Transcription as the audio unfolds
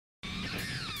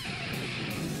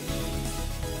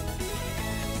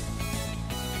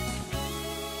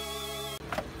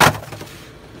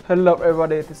Hello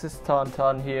everybody, this is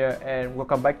TonTon here and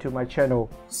welcome back to my channel.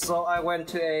 So I went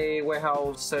to a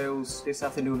warehouse sales this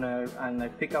afternoon and I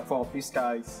picked up 4 of these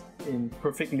guys in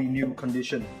perfectly new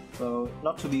condition. So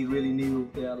not to be really new,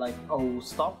 they are like old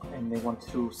stock and they want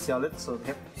to sell it, so they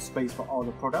have space for all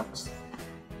the products.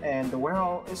 And the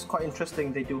warehouse is quite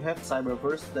interesting. They do have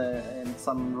Cyberverse there and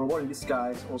some robot in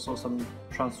disguise, also some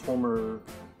Transformer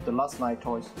The Last Night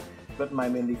toys. But my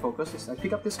mainly focus is I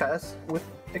pick up these guys with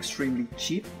extremely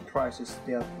cheap prices.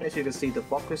 There, as you can see, the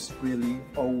box is really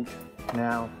old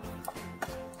now.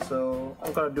 So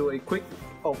I'm gonna do a quick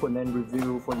open and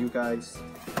review for you guys.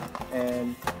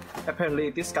 And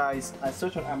apparently these guys, I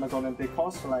searched on Amazon and they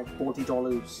cost like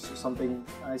 $40 or something.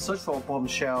 I searched for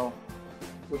Bombshell,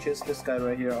 which is this guy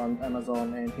right here on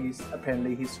Amazon, and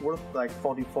apparently he's worth like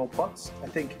 44 bucks. I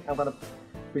think I'm gonna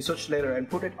research later and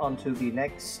put it onto the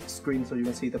next screen so you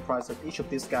can see the price of each of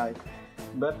these guys.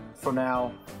 But for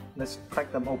now, let's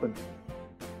crack them open.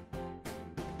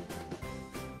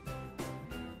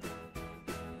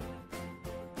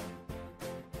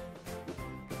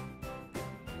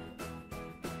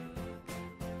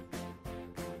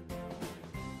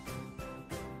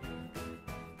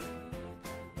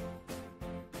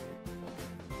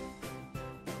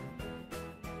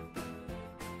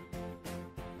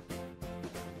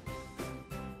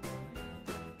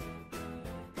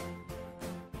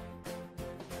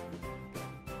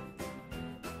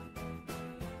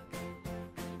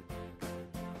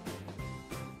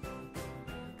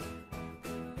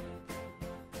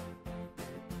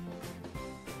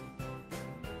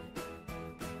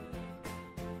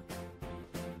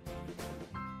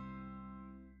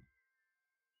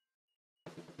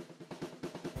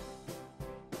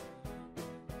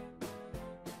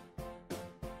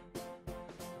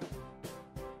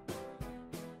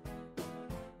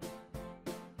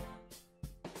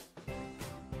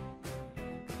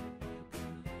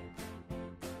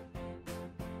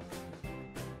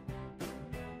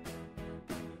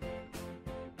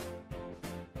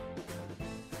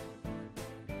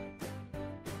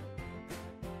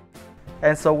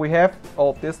 And so we have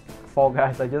all of these 4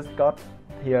 guys I just got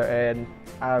here and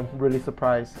I'm really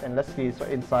surprised. And let's see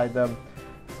what's inside them.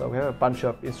 So we have a bunch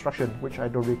of instructions which I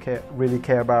don't really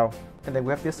care about. And then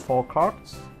we have these 4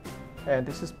 cards. And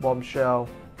this is Bombshell,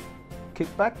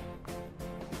 Kickback,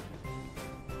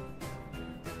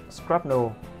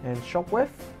 Scrapno, and Shockwave.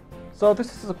 So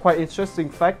this is a quite interesting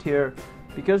fact here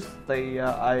because they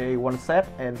I one set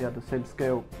and they are the same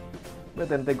scale, but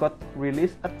then they got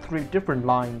released at 3 different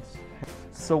lines.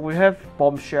 So we have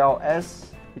Bombshell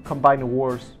as it combined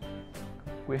wars,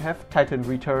 we have Titan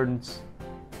Returns,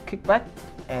 Kickback,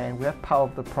 and we have Power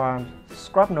of the Prime,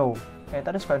 Scrapno, and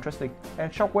that is quite interesting.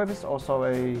 And Shockwave is also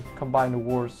a combined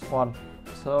wars one.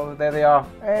 So there they are,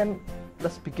 and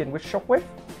let's begin with Shockwave.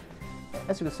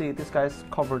 As you can see, this guy is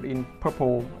covered in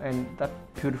purple and that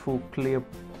beautiful clear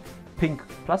pink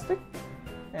plastic.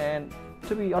 And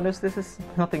to be honest, this is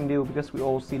nothing new because we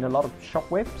all seen a lot of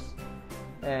Shockwaves,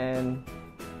 and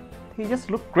he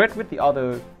just looked great with the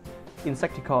other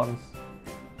Insecticons.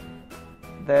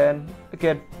 Then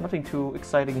again, nothing too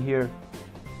exciting here,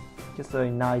 just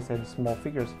a nice and small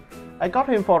figures. I got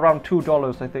him for around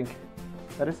 $2, I think.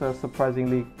 That is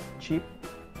surprisingly cheap,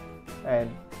 and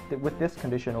with this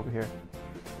condition over here,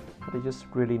 but it's just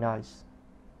really nice,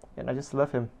 and I just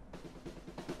love him.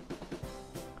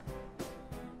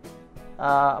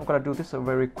 I'm gonna do this a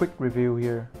very quick review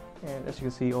here. And as you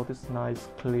can see, all this nice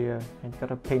clear, and got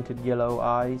a painted yellow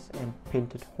eyes and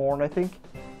painted horn, I think.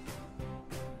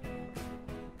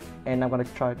 And I'm gonna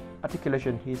try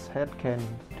articulation. His head can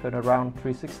turn around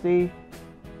 360.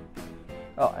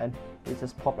 Oh, and it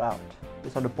just popped out.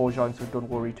 It's on the ball joint, so don't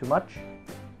worry too much.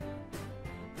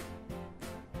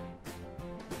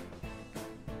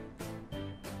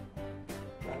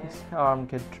 His arm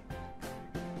can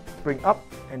bring up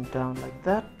and down like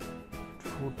that,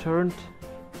 full turned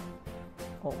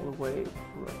all the way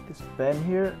right this bend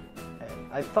here.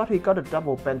 And I thought he got a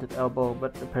double bended elbow,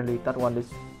 but apparently that one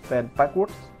is bent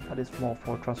backwards. That is more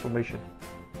for transformation,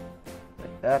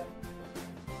 like that.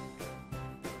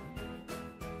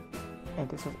 And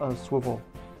this is a swivel,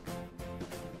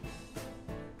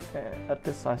 and at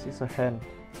this size is a hand.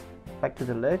 Back to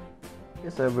the leg,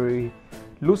 it's a very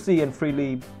loosey and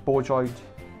freely ball joint,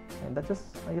 and that just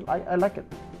I like it.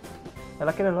 I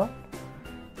like it a lot.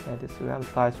 And this we have a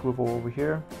thigh swivel over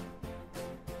here,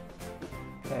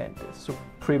 and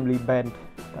supremely bent.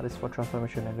 That is for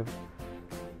transformation, and the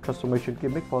transformation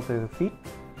gimmick for the feet.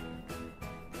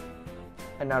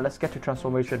 And now let's get to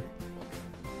transformation,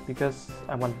 because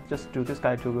I want to just do this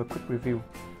guy to a quick review.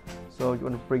 So you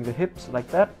want to bring the hips like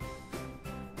that,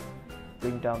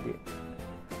 bring down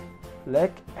the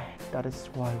leg. That is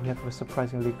why we have a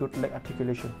surprisingly good leg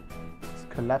articulation. Let's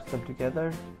collapse them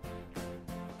together.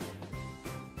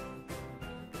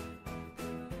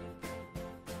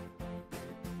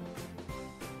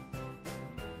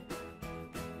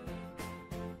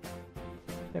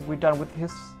 And we're done with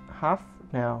his half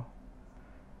now.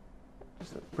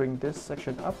 Just bring this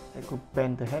section up. I could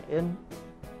bend the head in,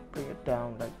 bring it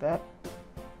down like that.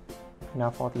 Now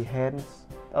for the hands,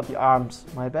 the arms,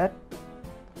 my bad.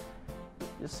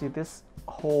 You see this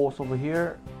holes over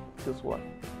here, this one.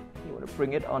 You want to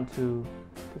bring it onto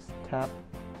this tab,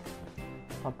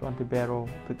 up on the barrel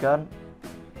of the gun.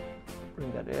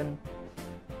 Bring that in.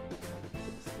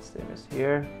 It's the same as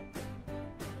here.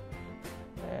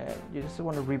 And you just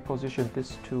want to reposition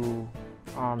these two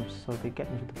arms so they get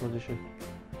into the position.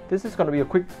 This is going to be a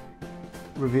quick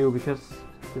review because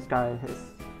this guy has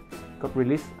got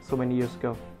released so many years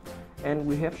ago. And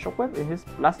we have Shockwave in his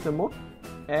blaster mode.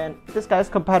 And this guy is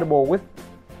compatible with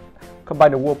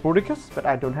Combiner War Bruticus, but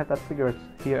I don't have that figure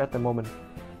here at the moment.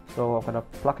 So I'm gonna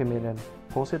plug him in and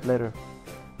post it later.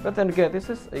 But then again, this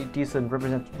is a decent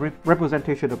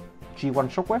representation of G1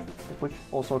 Shockwave, which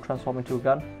also transforms into a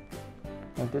gun.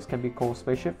 And this can be called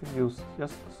spaceship if you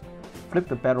just flip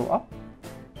the barrel up.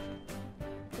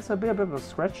 It's a bit of a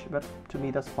scratch, but to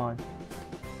me that's fine.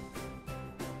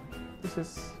 This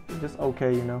is just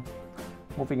okay, you know.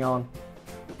 Moving on.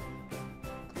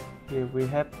 Here we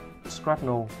have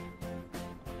Shrapnel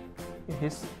in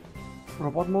his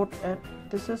robot mode, and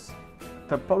this is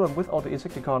the problem with all the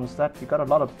Insecticons, that you got a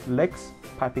lot of legs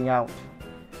piping out,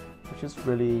 which is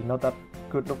really not that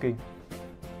good looking.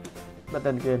 But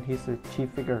then again, he's a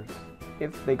cheap figure.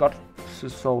 If they got to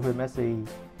sell him as a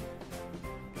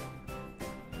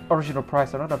original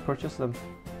price, I'm not gonna purchase them.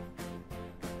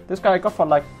 This guy I got for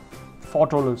like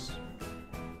 $4,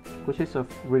 which is a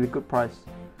really good price.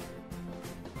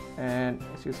 And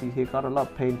as you see, he got a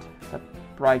lot of paint, that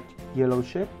bright yellow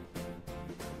shade.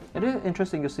 It is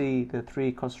interesting to see the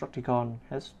 3 Constructicon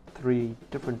has 3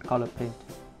 different color paint.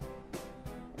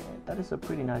 And that is a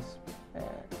pretty nice.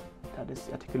 That is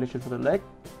the articulation for the leg.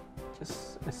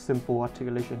 Just a simple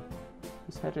articulation.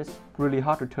 His head is really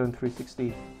hard to turn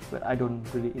 360, but I don't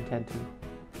really intend to.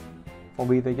 For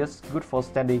me, they're just good for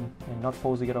standing and not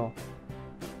posing at all.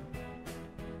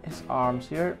 His arms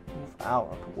here, move out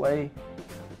of the way.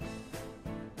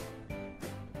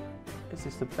 This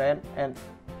is the band, and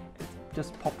it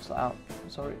just pops out.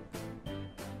 Sorry.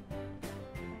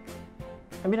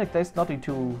 I mean, like, there's nothing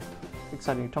too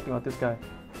exciting talking about this guy.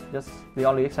 Just the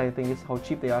only exciting thing is how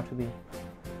cheap they are to me.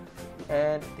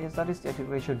 And yes, that is the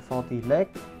activation for the leg.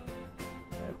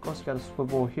 And of course, you got a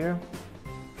swivel here.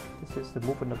 This is the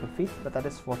movement of the feet, but that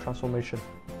is for transformation.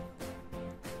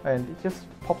 And it just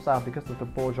pops out because of the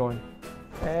ball joint.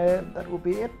 And that will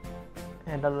be it.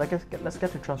 And let's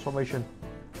get to transformation.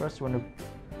 First, you want to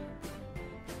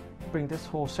bring this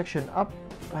whole section up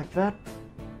like that,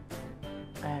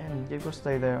 and it will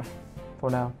stay there for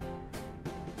now.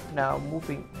 Now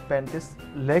bend this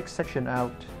leg section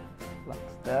out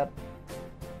like that,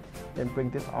 then bring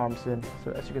this arms in.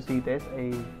 So as you can see, there's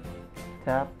a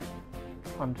tab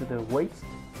onto the waist,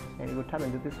 and it will tap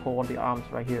into this hole on the arms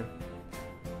right here.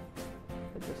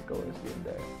 Let's just go in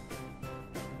there.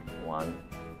 1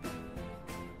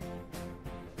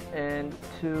 and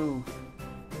 2.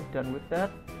 We're done with that.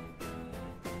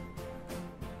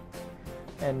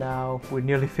 And now we're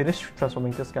nearly finished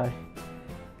transforming this guy.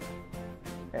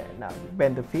 And now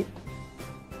bend the feet,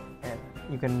 and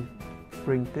you can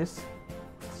bring this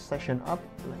section up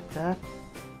like that.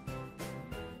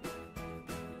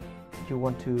 You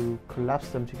want to collapse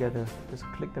them together, just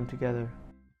click them together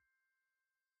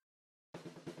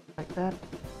like that.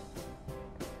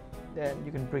 Then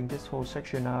you can bring this whole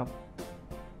section up,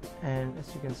 and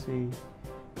as you can see,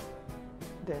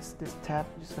 there's this tab.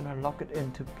 Just gonna lock it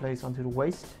into place onto the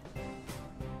waist.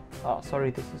 Oh,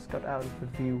 sorry, this just got out of the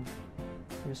view.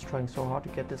 I'm just trying so hard to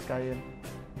get this guy in.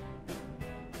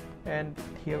 And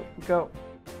here we go.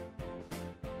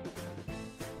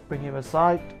 Bring him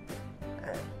aside,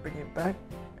 and bring him back,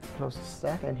 close the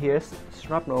stack, and here's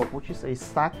Shrapnel, which is a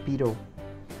stack beetle.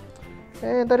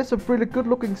 And that is a really good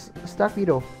looking stack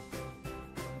beetle.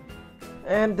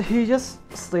 And he just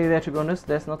stay there, to be honest.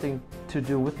 There's nothing to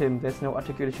do with him. There's no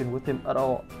articulation with him at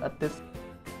all at this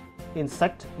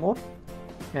insect mode.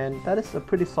 And that is a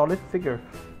pretty solid figure.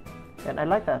 And I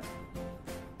like that.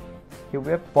 Here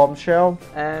we have Bombshell.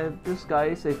 And this guy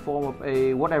is a form of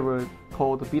a whatever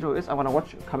called the beetle is. I want to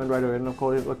watch Kamen Rider and I'll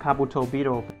call it a Kabuto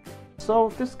beetle. So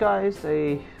this guy is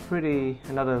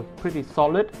another pretty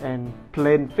solid and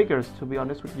plain figures, to be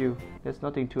honest with you. There's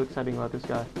nothing too exciting about this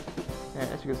guy. And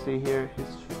as you can see here, his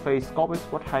face sculpt is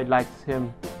what highlights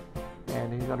him,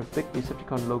 and he's got a big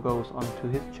Decepticon logos onto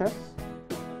his chest.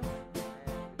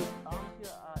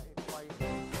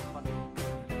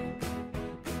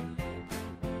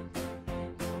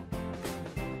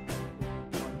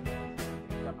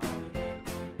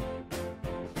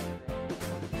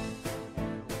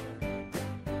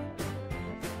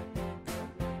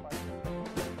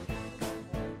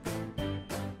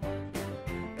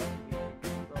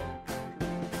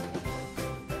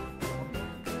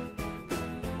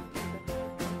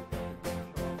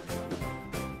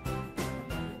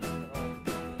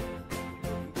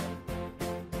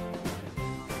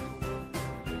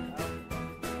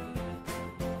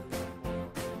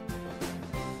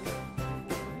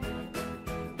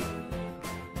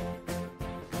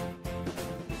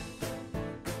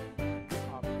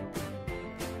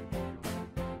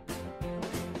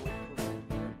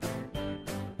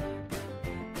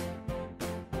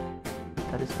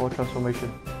 That is for transformation.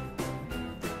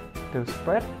 The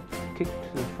spread, kick to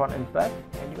the front and back,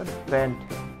 and you got a bend.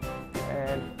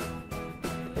 And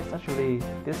it's actually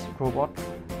this robot,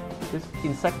 this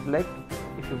insect leg.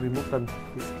 If you remove them,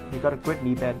 you got a great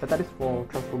knee bend, but that is for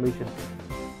transformation.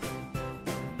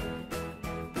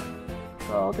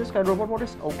 So this guy robot mode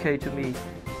is okay to me.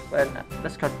 And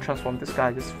let's transform this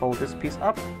guy. Just fold this piece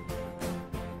up,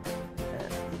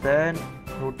 and then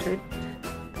rotate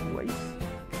the waist.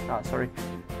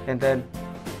 And then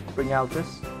bring out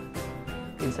this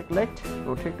insect leg,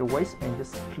 rotate the waist, and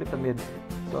just clip them in.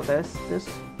 So there's this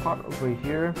part over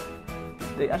here.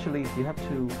 You have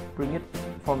to bring it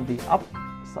from the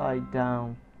upside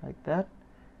down like that.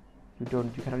 You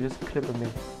cannot just clip them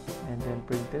in. And then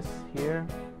bring this here,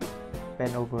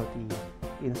 bend over the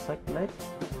insect leg,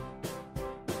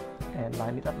 and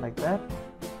line it up like that.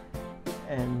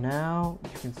 And now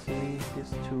you can see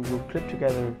these two will clip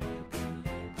together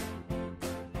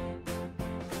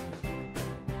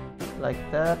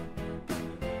like that.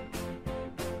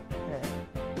 And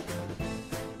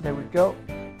there we go.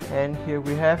 And here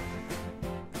we have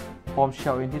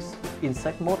Bombshell in his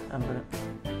insect mode.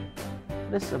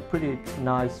 This is a pretty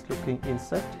nice looking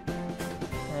insect,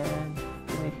 and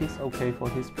I think he's okay for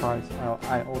his price.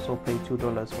 I also paid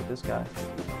 $2 for this guy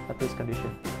at this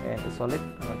condition. And the solid,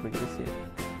 I'm gonna bring this here.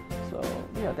 So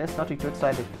yeah, there's nothing too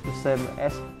exciting. The same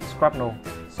as Scrapno,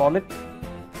 solid,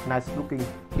 nice looking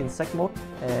insect mode,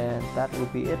 and that will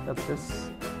be it of this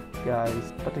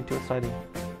guys. Nothing too exciting.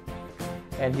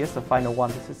 And here's the final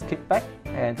one. This is Kickback,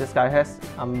 and this guy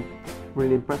I'm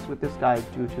really impressed with this guy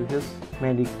due to his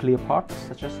many clear parts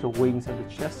such as the wings and the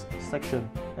chest section.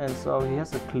 And so he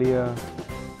has a clear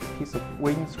piece of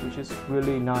wings, which is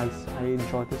really nice. I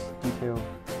enjoy this detail.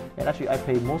 And actually I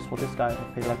paid most for this guy. I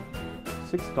paid like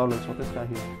 $6 for this guy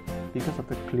here because of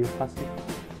the clear plastic,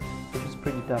 which is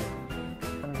pretty dumb.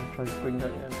 I'm gonna try to bring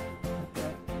that in.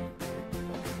 Okay.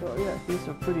 So yeah, these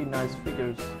are pretty nice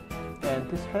figures. And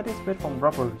this head is made from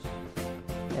rubbers,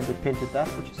 and they painted that,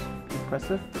 which is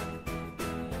impressive.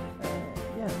 And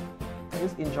yeah, I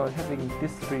just enjoy having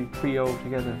this trio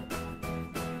together.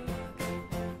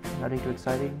 Nothing too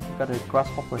exciting. You got a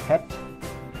grasshopper head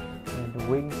and the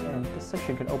wings, and this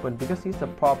section can open because he's the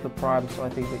Power of the Prime, so I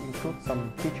think they include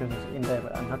some features in there,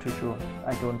 but I'm not too sure.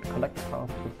 I don't collect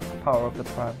Power of the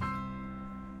Prime.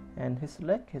 And his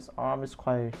arm is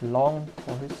quite long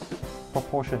for his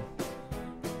proportion.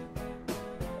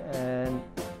 And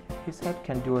his head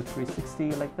can do a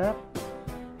 360 like that.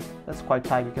 That's quite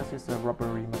tight because it's a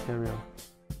rubbery material.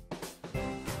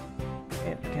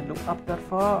 It can look up that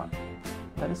far.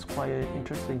 That is quite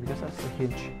interesting because that's a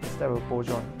hinge instead of a ball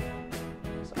joint.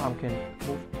 His arm can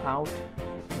move out,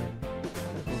 and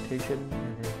rotation,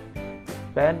 and then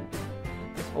bend.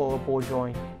 It's all a ball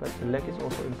joint, but the leg is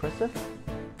also impressive.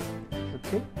 This is a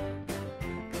kick,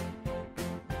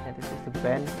 and this is the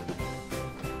bend.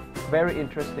 Very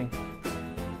interesting.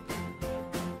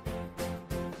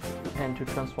 And to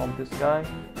transform this guy,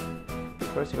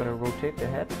 first you're going to rotate the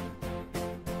head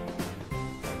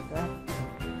like that.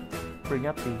 Bring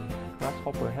up the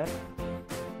grasshopper head,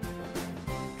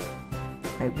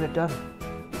 and we're done.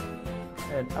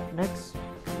 And up next,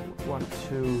 we want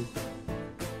to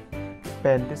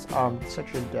bend this arm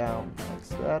section down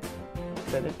like that.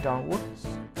 Bend it downwards.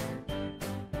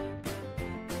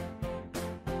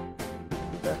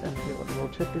 And we will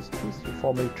rotate this piece to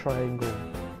form a triangle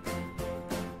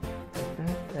like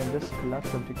that, and just collapse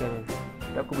them together.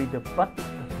 That could be the butt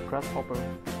of the grasshopper.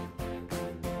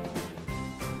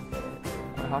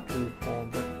 Quite hard to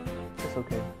form, but it's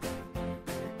okay.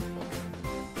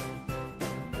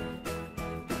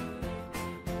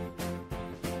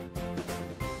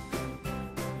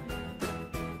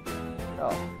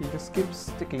 Oh, he just keeps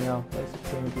sticking out,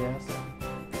 basically, yes.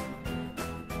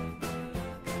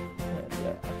 And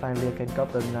yeah, finally I can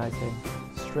cut them nice and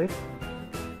straight.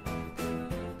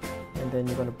 And then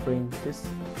you're gonna bring this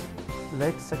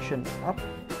leg section up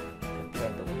and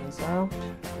get the wings out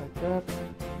like that.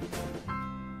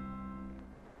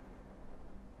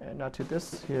 And now to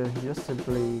this here, you just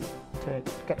simply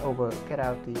get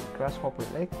out the grasshopper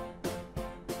leg.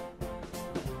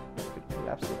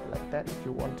 Collapse it like that if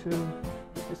you want to.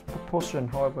 This proportion,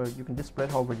 however, you can display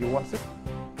it however you want it.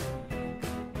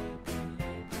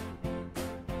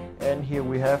 And here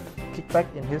we have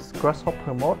Kickback in his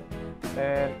grasshopper mode.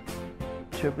 And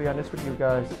to be honest with you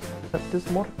guys, at this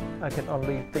mode I can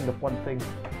only think of one thing.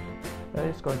 That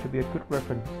is going to be a good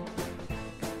reference.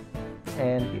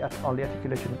 And the only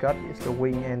articulation got is the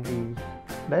wing and the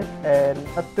leg. And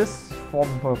at this form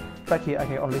of back here I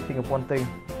can only think of one thing.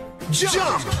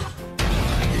 Jump!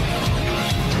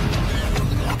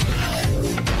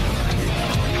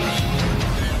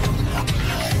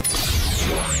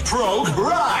 Frog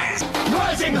rise!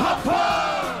 Rising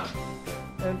hopper!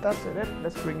 And that's it.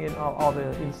 Let's bring in our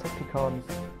other Insecticons.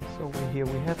 So here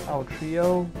we have our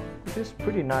trio, which is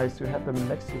pretty nice to have them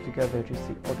next to together to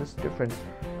see all this difference.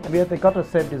 And they got the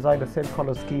same design, the same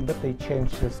color scheme, but they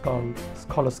changed the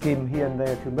color scheme here and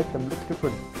there to make them look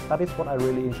different. That is what I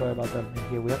really enjoy about them. And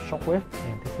here we have Shockwave,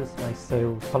 and this is my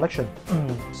sales collection.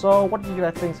 So what do you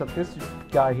guys think of this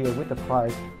guy here with the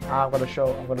price? I'm gonna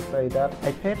say that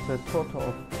I paid the total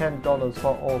of $10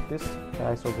 for all these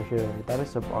guys over here. That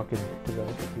is a bargain to be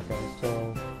honest with you guys.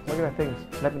 So what do you guys think?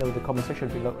 Let me know in the comment section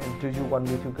below. And do you want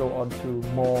me to go on to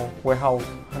more warehouse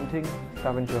hunting,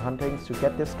 scavenger hunting to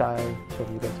get this guy, so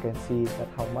you guys can see that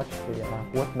how much they are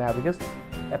worth now? Because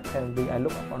apparently I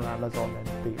look up on Amazon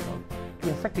and the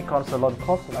Insecticons alone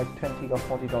cost like $20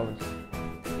 or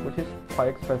 $40, which is quite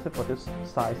expensive for this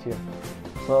size here.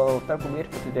 So that will be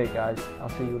it for today, guys. I'll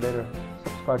see you later.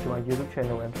 Subscribe to my YouTube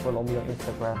channel and follow me on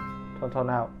Instagram.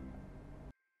 TonTon out.